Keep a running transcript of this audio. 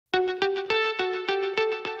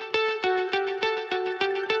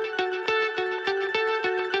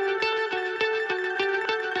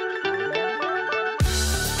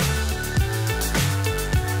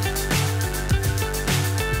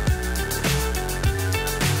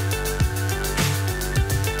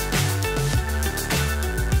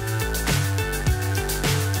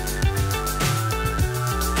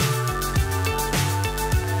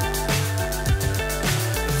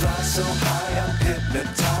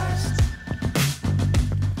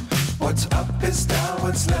What's up is down,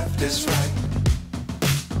 what's left is right.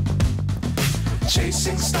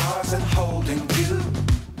 Chasing stars and holding you.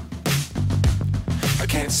 I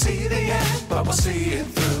can't see the end, but we'll see it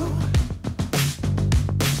through.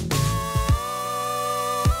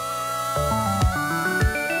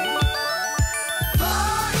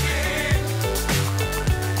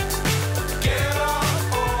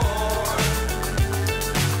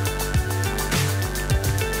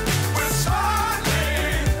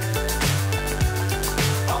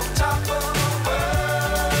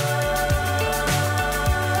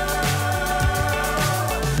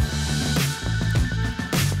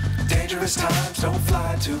 Times don't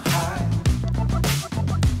fly too high.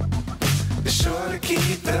 Be sure to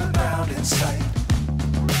keep the ground in sight.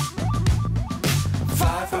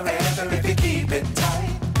 Fly forever if you keep it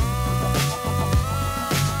tight.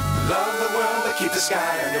 Love the world but keep the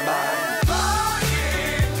sky on your mind.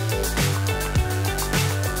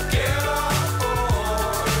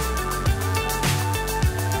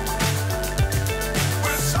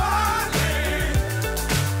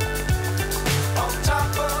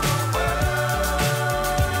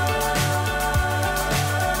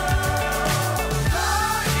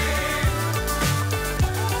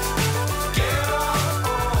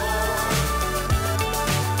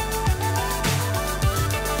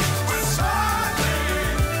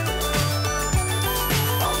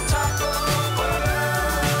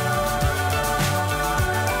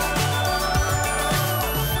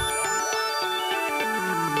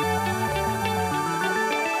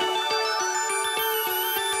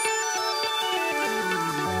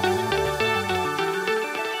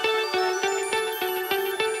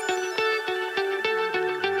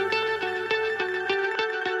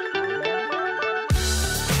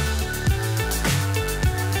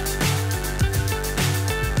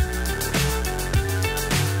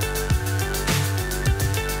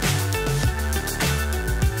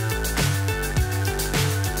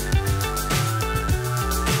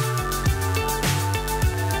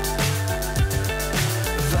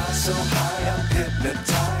 So high I'm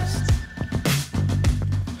hypnotized.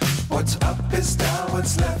 What's up is down,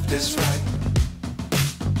 what's left is right.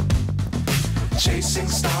 Chasing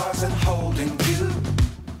stars and holding you.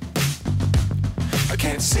 I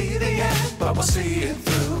can't see the end, but we'll see it through.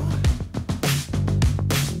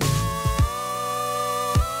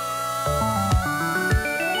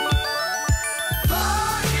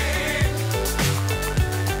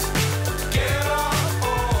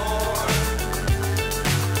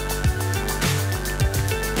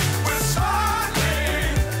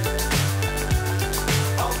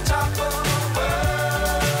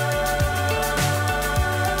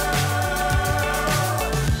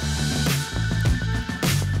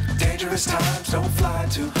 Times don't fly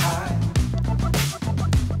too high.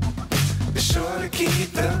 Be sure to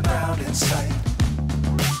keep the ground in sight.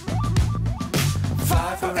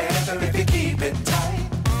 Fly forever if you keep it tight.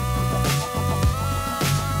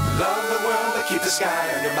 Love the world but keep the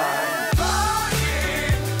sky on your mind.